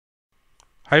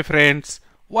Hi friends,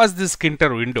 what's this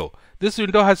Tkinter window? This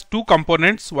window has two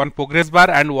components, one progress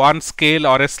bar and one scale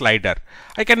or a slider.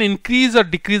 I can increase or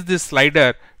decrease this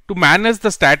slider to manage the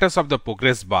status of the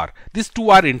progress bar. These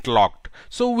two are interlocked.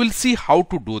 So we'll see how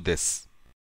to do this.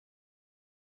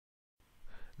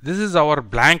 This is our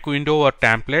blank window or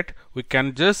template. We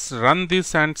can just run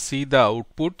this and see the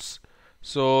outputs.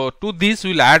 So to this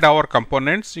we'll add our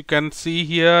components. You can see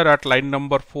here at line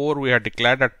number 4 we have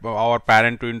declared at our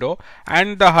parent window,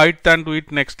 and the height and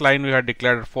width next line we have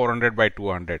declared 400 by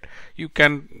 200. You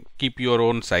can keep your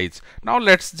own size. Now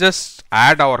let's just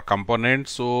add our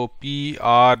components. So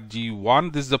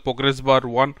PRG1, this is the progress bar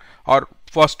one or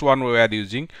first one we are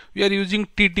using. We are using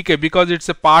TTK because it's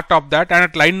a part of that, and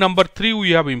at line number 3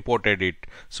 we have imported it.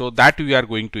 So that we are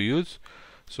going to use.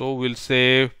 So we'll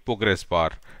say progress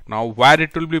bar. Now where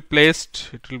it will be placed,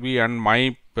 it will be on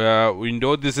my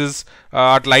window. This is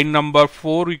at line number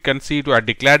 4. You can see to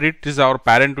declare it. This is our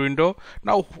parent window.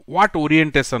 Now what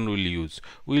orientation we'll use?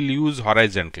 We'll use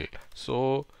horizontal.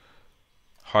 So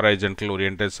horizontal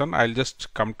orientation. I'll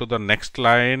just come to the next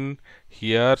line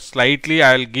here slightly.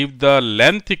 I'll give the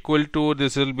length equal to,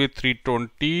 this will be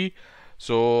 320.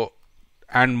 So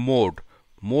and mode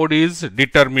is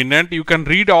determinant. You can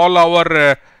read all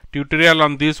our tutorial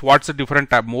on this, what's the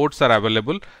different modes are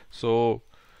available. So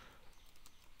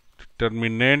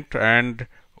determinant, and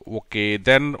okay,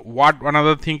 then what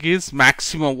another thing is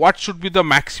maximum. What should be the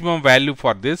maximum value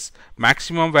for this?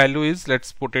 Maximum value is,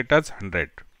 let's put it as 100.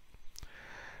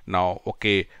 Now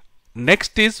okay,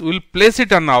 next is we'll place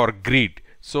it on our grid.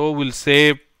 So we'll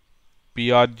say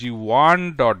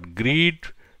prg1.grid.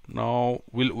 Now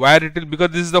where it will,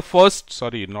 because this is the first,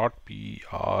 sorry, not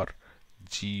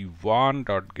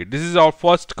prg1.get. This is our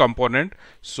first component.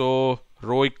 So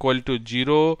row equal to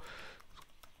 0,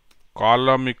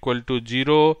 column equal to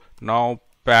 0. Now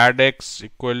pad x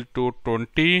equal to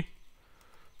 20,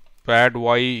 pad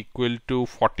y equal to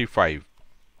 45.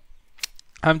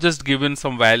 I'm just given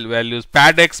some values.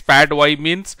 Pad x, pad y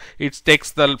means it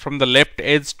takes from the left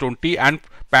edge 20, and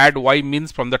pad y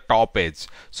means from the top edge.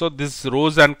 So these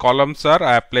rows and columns are,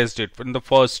 I have placed it in the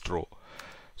first row.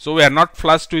 So we are not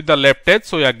flushed with the left edge,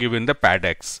 so we are given the pad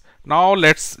x. Now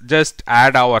let's just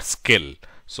add our scale.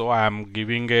 So I am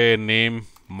giving a name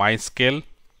my scale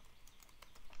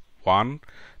 1.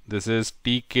 This is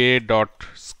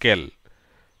tk.scale.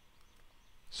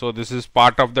 So this is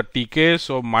part of the tk.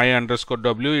 So my underscore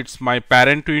w, it's my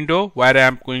parent window where I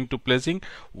am going to placing.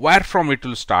 Where from it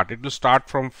will start? It will start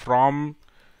from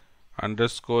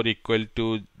underscore equal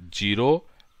to 0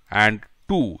 and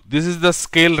 2. This is the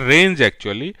scale range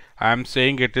actually. I am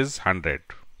saying it is 100.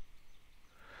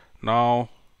 Now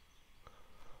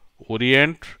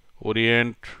orient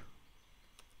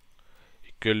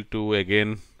equal to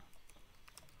again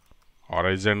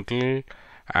horizontal,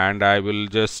 and I will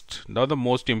just, now the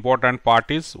most important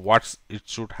part is what it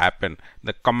should happen.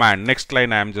 The command, next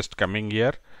line I am just coming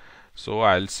here. So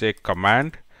I'll say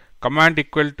command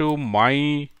equal to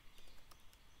my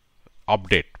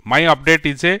update. My update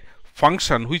is a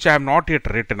function which I have not yet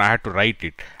written. I have to write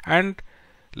it, and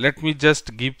let me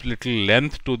just give little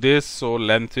length to this. So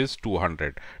length is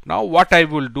 200. Now what I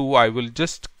will do, I will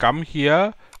just come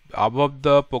here above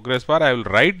the progress bar. I will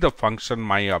write the function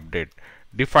my update.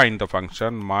 Define the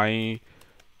function my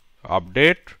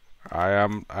update.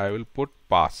 I will put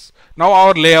pass. Now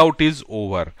our layout is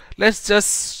over. Let's just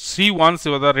see once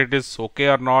whether it is okay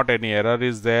or not. Any error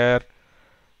is there?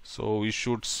 So we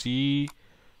should see.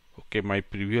 Okay, my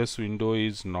previous window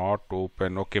is not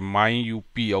open. Okay, my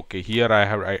up. Okay, here I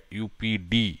have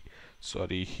upd.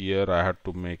 Sorry, here I had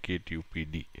to make it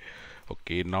upd.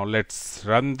 Okay, now let's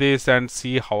run this and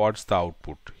see what's the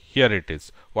output. Here it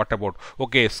is. What about,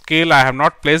 okay, scale, I have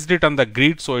not placed it on the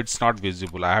grid, so it's not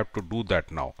visible. I have to do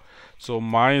that now. So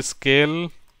my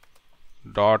scale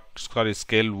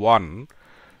scale 1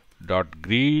 dot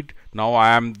grid. Now I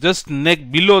am just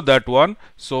below that one,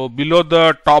 so below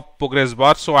the top progress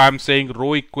bar. So I am saying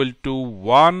row equal to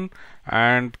 1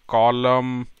 and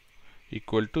column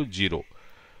equal to 0.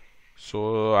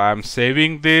 So I am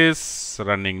saving this,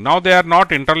 running. Now they are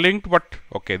not interlinked, but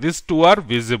okay, these two are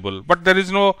visible, but there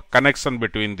is no connection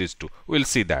between these two. We'll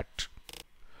see that.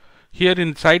 Here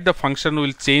inside the function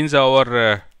we'll change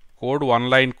our code. One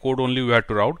line code only we have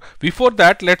to route. Before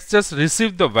that, let's just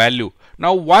receive the value.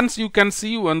 Now once you can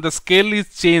see when the scale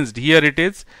is changed, here it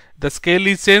is, the scale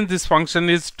is changed, this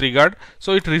function is triggered.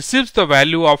 So it receives the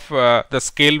value of the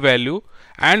scale value,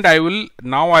 and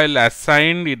I'll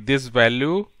assign it this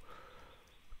value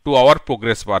to our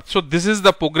progress bar. So this is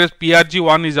the progress,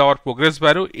 prg1 is our progress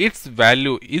value. Its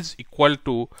value is equal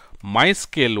to my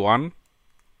scale 1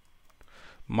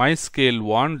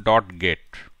 myscale1.get.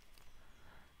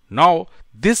 Now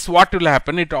this what will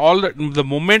happen, the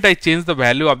moment I change the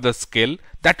value of the scale,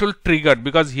 that will trigger,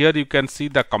 because here you can see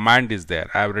the command is there,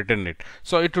 I have written it.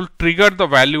 So it will trigger the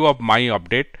value of my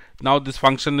update. Now this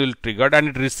function will trigger and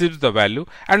it receives the value,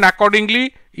 and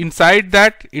accordingly inside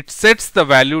that it sets the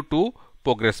value to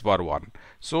Progressbar 1.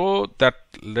 So that,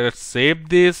 let's save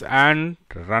this and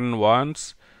run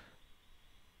once.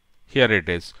 Here it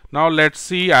is. Now let's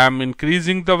see, I am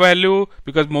increasing the value,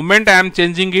 because moment I am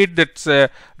changing it,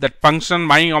 that function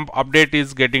my update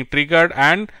is getting triggered,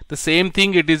 and the same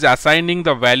thing, it is assigning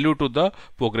the value to the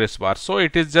progress bar. So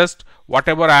it is just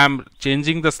whatever I am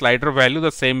changing the slider value, the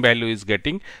same value is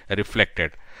getting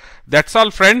reflected. That's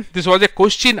all, friend. This was a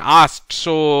question asked,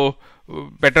 so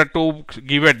better to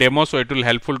give a demo, so it will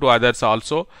helpful to others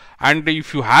also. And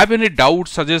if you have any doubt,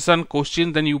 suggestion,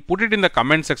 question, then you put it in the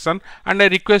comment section, and I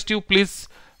request you please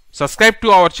subscribe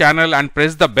to our channel and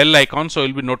press the bell icon, so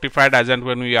you'll be notified as and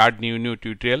when we add new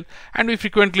tutorial. And we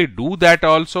frequently do that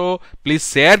also. Please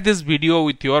share this video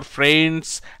with your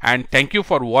friends, and thank you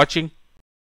for watching.